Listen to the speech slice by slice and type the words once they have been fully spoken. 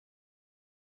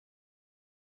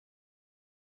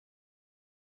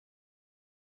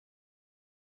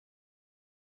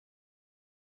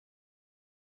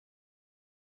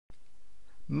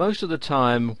Most of the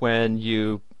time when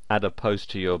you add a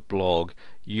post to your blog,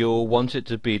 you'll want it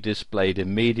to be displayed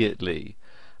immediately.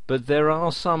 But there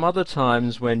are some other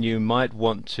times when you might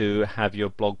want to have your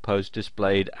blog post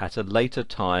displayed at a later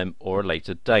time or a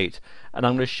later date, and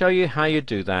I'm going to show you how you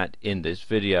do that in this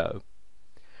video.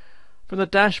 From the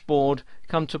dashboard,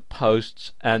 come to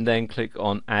Posts and then click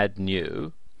on Add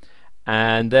New,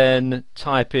 and then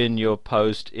type in your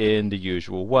post in the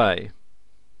usual way.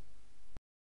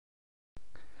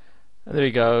 And there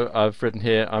you go, I've written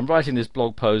here, I'm writing this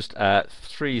blog post at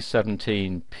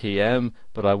 3:17 p.m.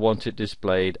 but I want it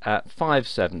displayed at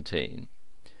 5:17.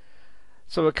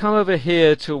 So we'll come over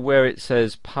here to where it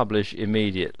says Publish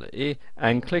Immediately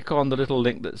and click on the little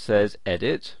link that says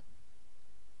Edit,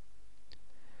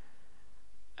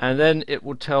 and then it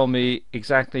will tell me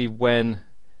exactly when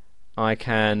I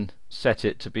can set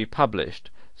it to be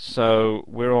published. So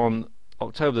we're on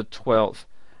October the 12th,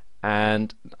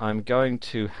 and I'm going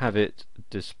to have it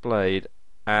displayed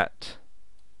at,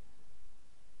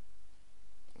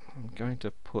 I'm going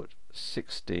to put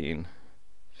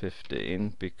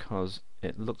 16:15 because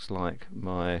it looks like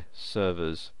my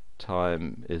server's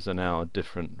time is an hour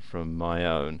different from my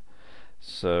own,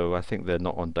 so I think they're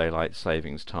not on daylight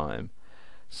savings time.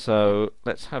 So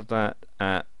let's have that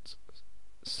at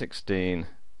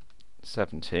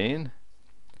 16:17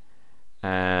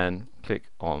 and click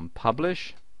on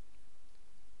Publish.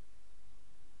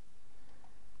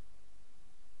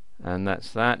 And that's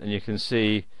that, and you can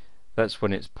see that's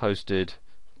when it's posted,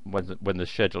 when the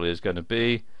schedule is going to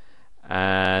be.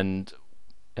 And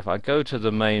if I go to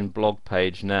the main blog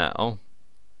page now,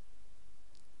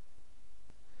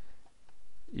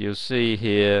 you'll see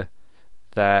here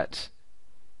that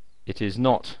it is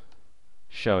not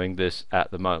showing this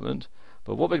at the moment.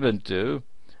 But what we're going to do,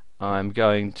 I'm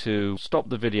going to stop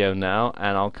the video now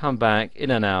and I'll come back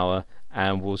in an hour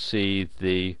and we'll see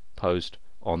the post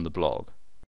on the blog.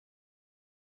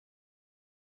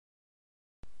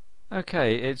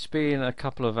 Okay, it's been a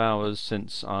couple of hours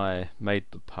since I made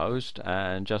the post,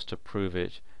 and just to prove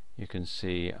it, you can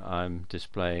see I'm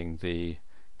displaying the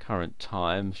current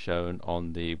time shown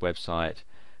on the website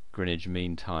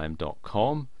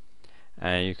greenwichmeantime.com,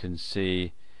 and you can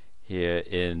see here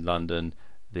in London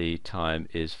the time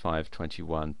is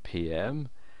 5:21 p.m.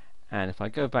 and if I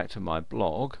go back to my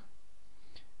blog,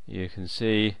 you can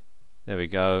see, there we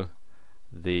go,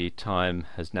 the time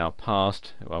has now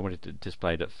passed. I wanted it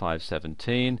displayed at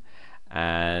 5:17,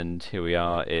 and here we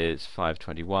are, it's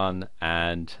 5:21,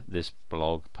 and this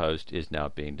blog post is now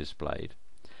being displayed.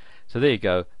 So there you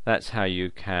go, that's how you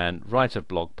can write a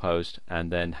blog post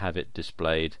and then have it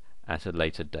displayed at a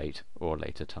later date or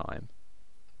later time.